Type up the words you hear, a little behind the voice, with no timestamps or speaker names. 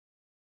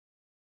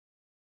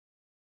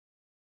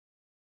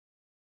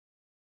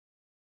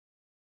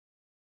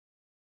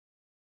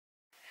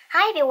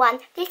Hi everyone,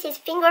 this is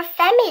Finger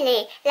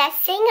Family. Let's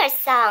sing a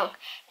song.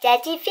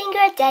 Daddy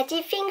Finger,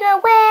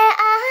 where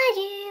are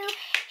you?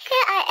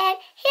 Here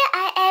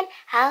I am,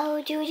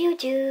 how do you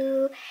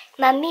do?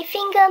 Mummy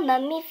Finger,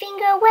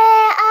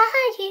 where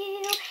are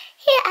you?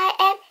 Here I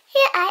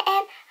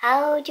am,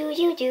 how do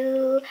you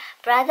do?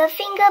 Brother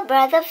Finger,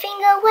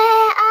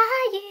 where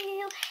are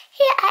you?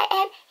 Here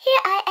I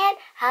am,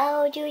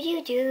 how do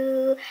you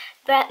do?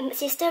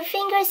 Sister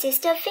Finger,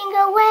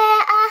 where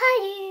are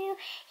you?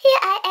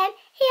 Here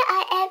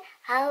I am,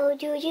 how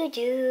do you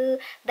do?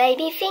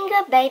 Baby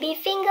Finger,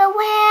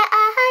 where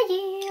are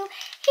you?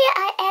 Here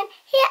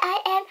I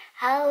am,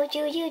 how do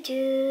you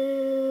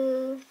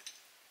do?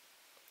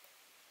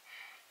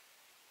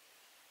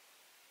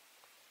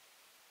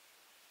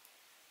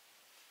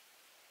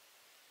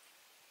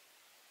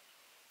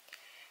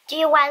 Do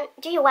you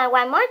want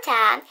one more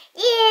time?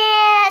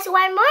 Yes,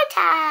 one more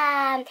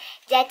time.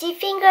 Daddy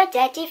Finger,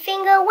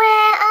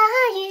 where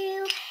are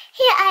you?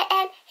 Here I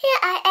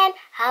am,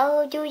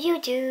 how do you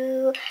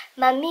do?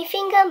 Mummy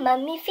Finger,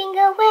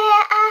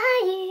 where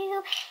are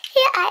you?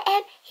 Here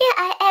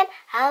I am,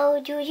 how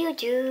do you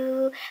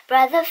do?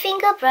 Brother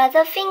Finger, where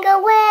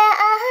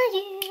are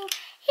you?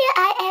 Here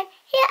I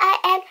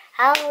am,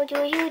 how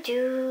do you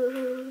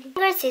do?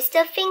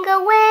 Sister Finger,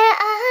 where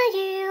are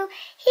you?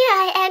 Here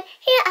I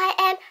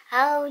am,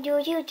 how do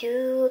you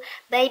do?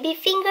 Baby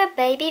Finger,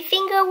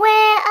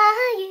 where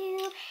are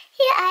you?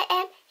 Here I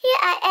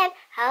am,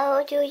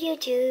 how do you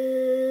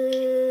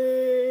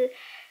do?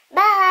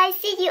 Bye,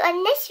 see you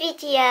on next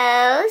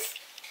videos.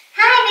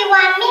 Hi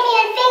everyone, Minnie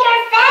and Finger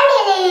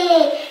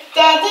Family.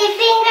 Daddy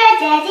Finger,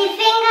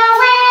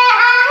 where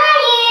are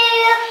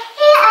you?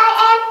 Here I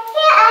am,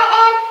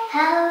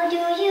 how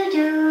do you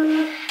do?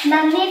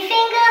 Mummy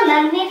Finger,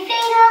 where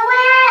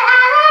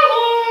are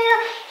you?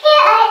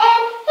 Here I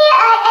am,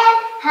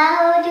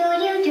 how do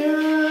you do?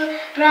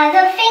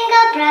 Brother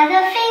Finger,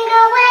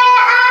 where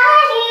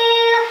are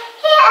you?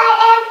 Here I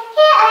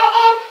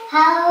am,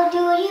 how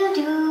do you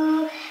do?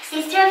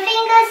 Sister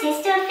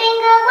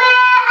Finger,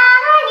 where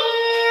are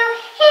you?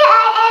 Here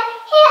I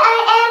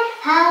am,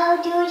 how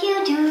do you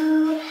do?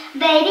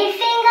 Baby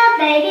Finger,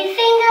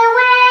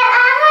 where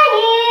are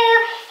you?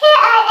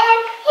 Here I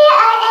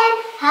am,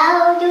 how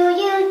do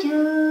you do?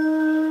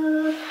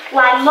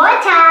 One more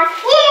time.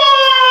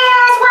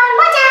 Yes, one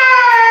more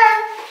time.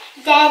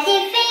 Daddy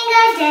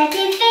Finger,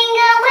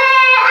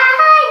 where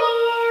are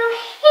you?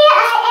 Here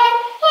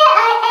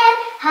I am,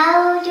 how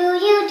do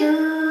you do?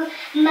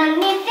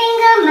 Mummy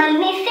Finger,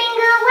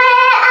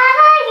 where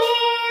are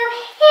you?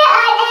 Here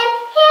I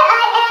am,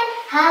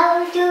 how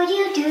do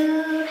you do?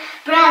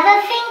 Brother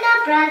Finger,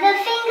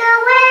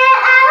 where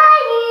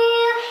are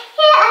you?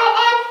 Here I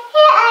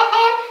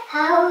am,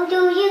 how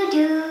do you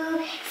do?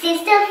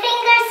 Sister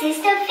Finger,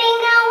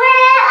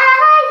 where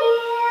are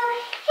you?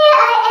 Here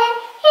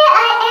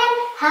I am,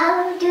 how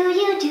do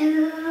you do?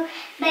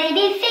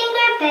 Baby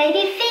Finger,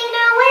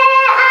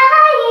 where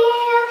are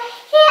you?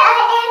 Here I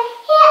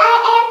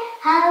am,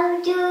 how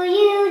do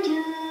you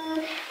do?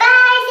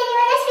 Bye, see you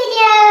in the next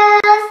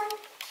videos.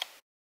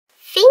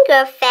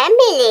 Finger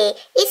Family,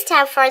 it's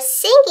time for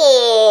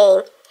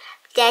singing.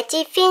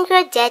 Daddy Finger,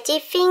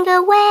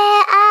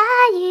 where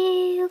are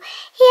you?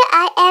 Here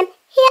I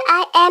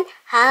am,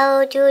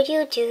 how do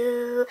you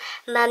do?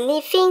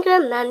 Mummy Finger,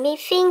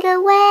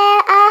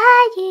 where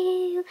are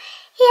you?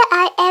 Here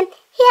I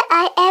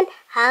am,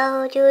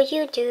 how do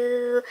you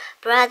do?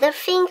 Brother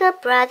Finger,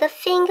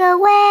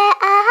 where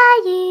are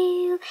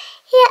you?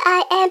 Here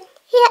I am,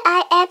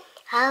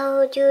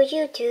 how do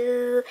you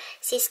do?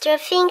 Sister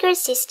Finger,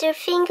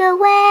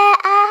 where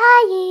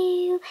are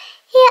you?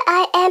 Here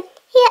I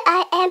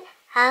am,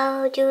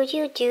 how do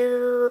you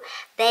do?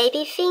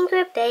 Baby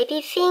Finger,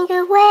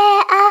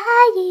 where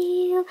are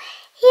you?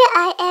 Here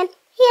I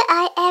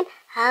am,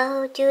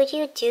 how do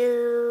you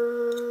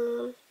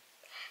do?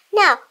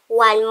 Now,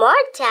 one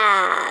more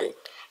time.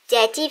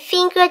 Daddy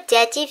Finger,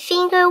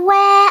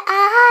 where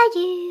are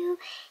you?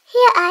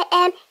 Here I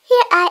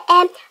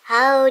am,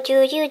 how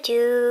do you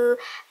do?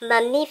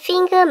 Mummy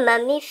Finger,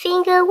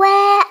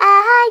 where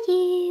are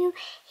you?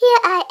 Here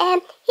I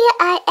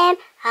am,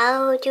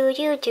 how do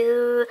you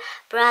do?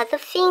 Brother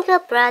Finger,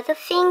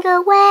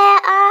 where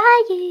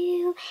are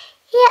you?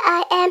 Here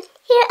I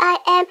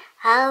am,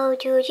 how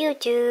do you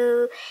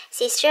do?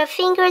 Sister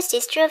Finger,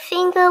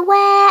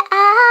 where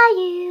are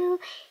you?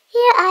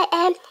 Here I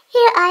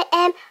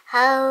am,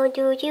 how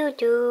do you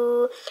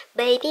do?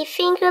 Baby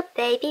Finger,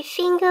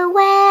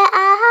 where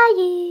are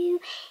you?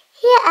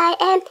 Here I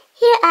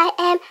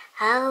am,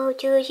 how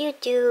do you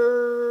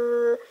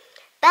do?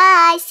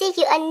 Bye, see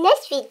you on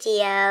next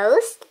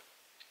videos.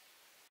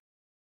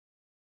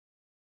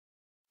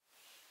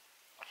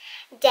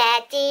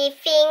 Daddy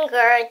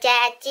Finger,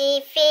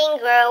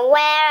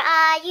 where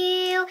are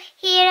you?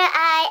 Here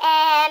I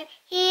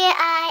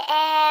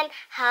am,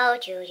 how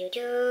do you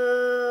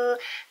do?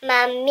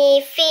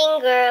 Mummy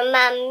Finger,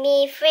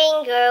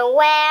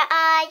 where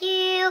are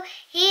you?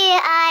 Here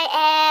I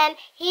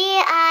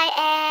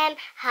am,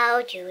 how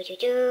how do you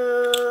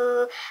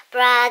do?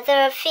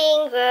 Brother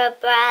Finger,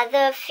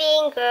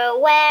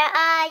 where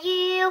are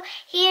you?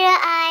 Here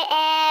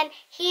I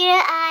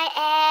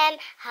am,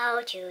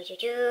 how do you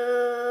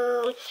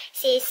do?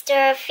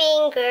 Sister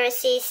Finger,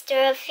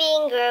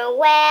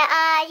 where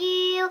are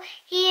you?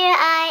 Here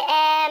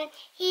I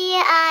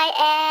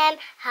am,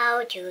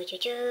 how do you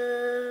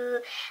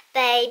do?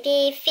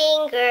 Baby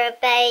Finger,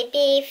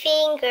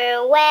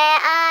 where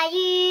are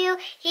you?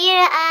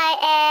 Here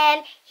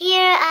I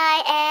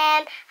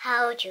am,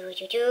 how do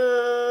you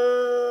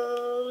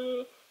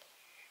do?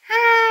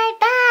 Hi,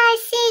 bye,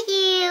 see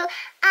you.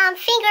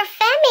 Finger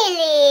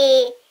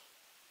Family.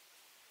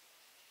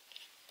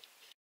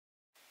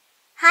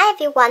 Hi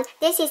everyone,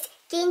 this is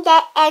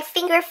Kinder and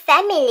Finger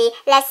Family.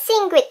 Let's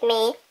sing with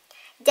me.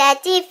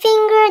 Daddy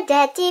Finger,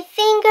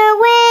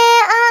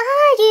 where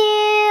are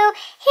you?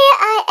 Here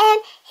I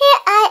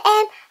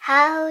am,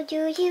 how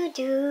do you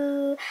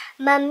do?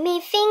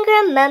 Mummy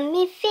Finger,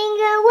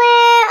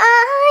 where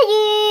are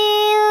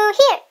you?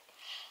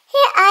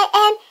 Here I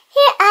am,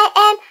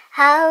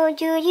 how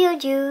do you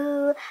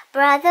do?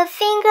 Brother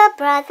Finger,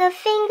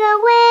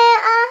 where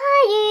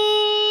are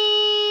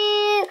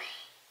you?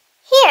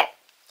 Here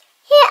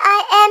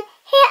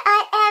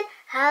I am,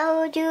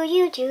 how do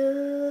you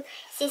do?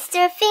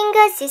 Sister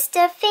Finger,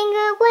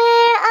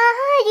 where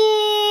are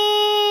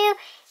you?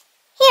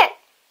 Here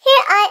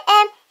I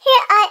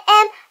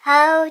am,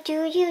 how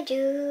do you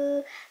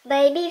do?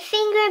 Baby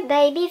Finger,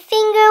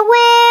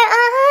 where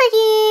are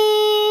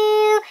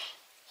you?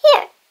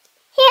 Here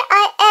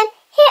I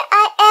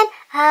am,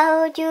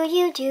 how do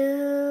you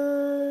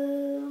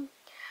do?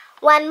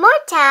 One more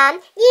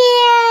time,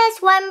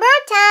 yes, one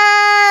more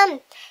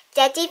time.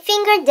 Daddy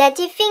Finger,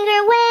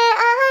 where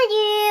are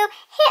you?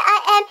 Here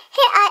I am,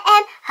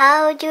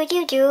 how do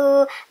you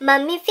do?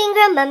 Mummy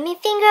Finger,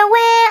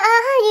 where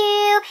are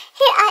you?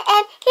 Here I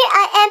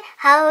am,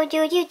 how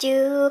do you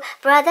do?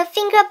 Brother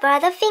Finger,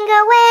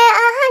 where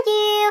are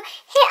you?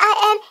 Here I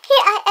am,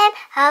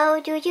 how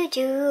do you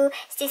do?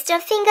 Sister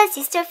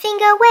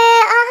Finger,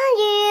 where are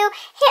you?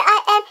 Here I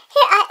am,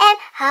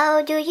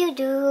 how do you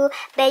do?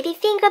 Baby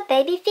Finger,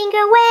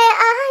 where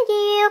are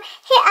you?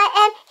 Here I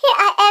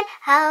am,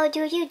 how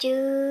do you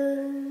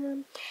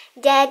do?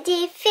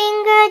 Daddy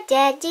Finger,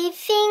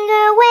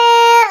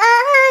 where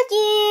are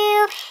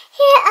you?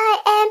 Here I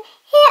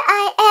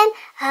am,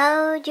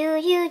 how do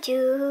you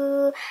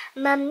do?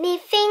 Mummy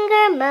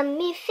Finger,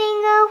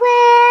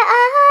 where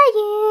are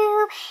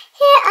you?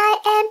 Here I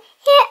am,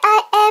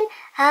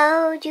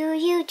 how do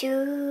you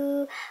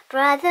do?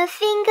 Brother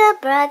Finger,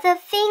 where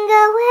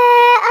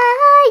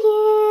are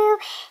you?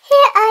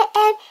 Here I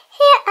am,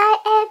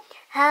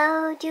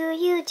 how do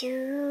you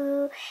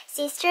do?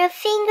 Sister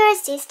Finger,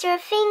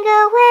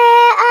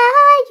 where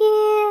are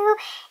you?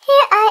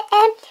 Here I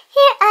am,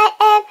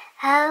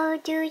 how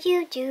do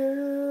you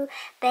do?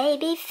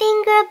 Baby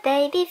Finger,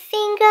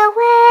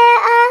 where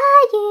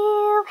are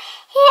you?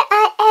 Here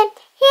I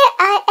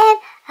am,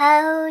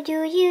 how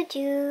do you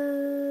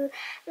do?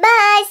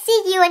 Bye,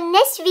 see you in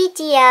next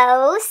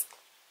videos.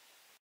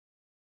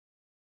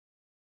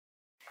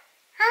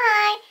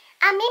 Hi,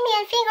 I'm Minnie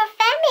and Finger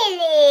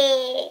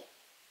Family.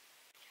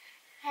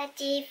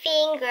 Daddy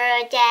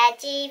Finger,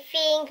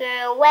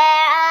 where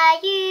are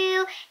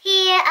you?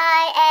 Here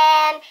I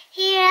am,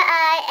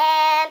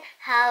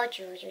 how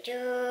do you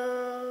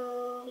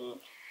do?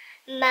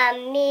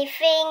 Mummy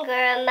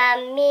Finger,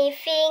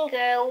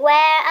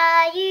 where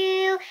are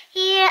you?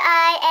 Here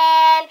I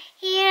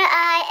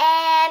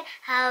am,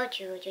 how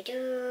do you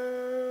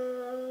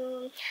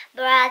do?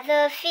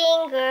 Brother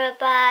Finger,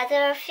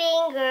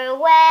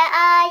 where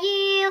are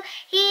you?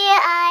 Here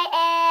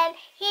I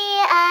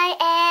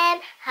am,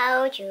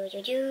 how do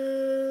you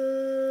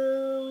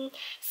do?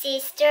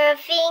 Sister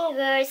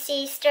Finger,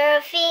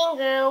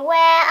 where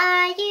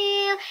are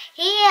you?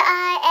 Here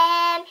I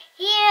am,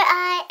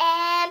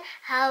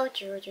 how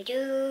do you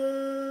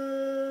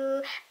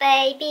do?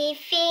 Baby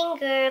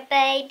Finger,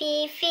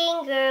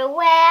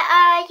 where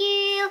are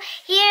you?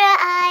 Here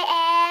I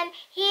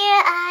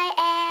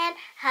am,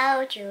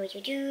 how do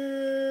you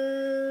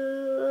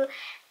do?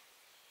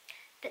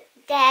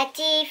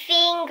 Daddy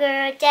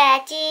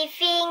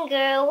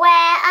Finger, where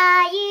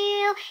are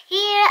you?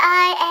 Here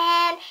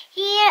I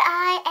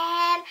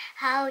am,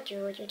 how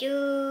do you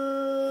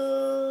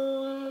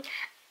do?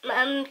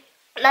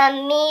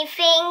 Mummy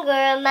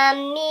Finger,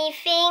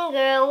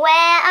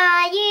 where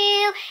are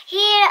you?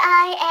 Here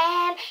I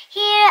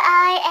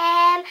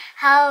am,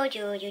 how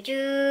do you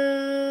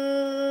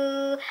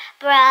do?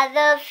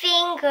 Brother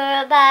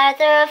Finger,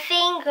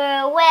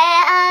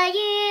 where are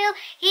you?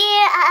 Here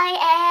I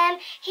am,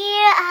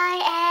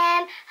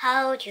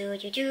 how do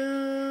you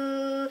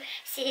do?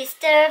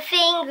 Sister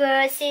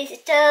Finger,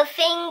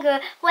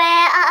 where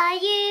are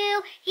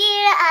you?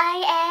 Here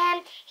I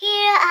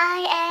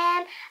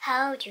am,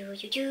 how do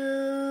you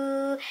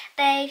do?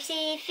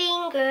 Baby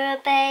Finger,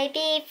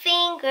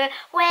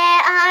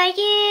 where are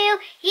you?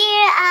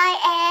 Here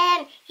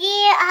I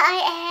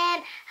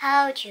am,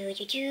 how do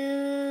you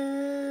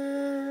do?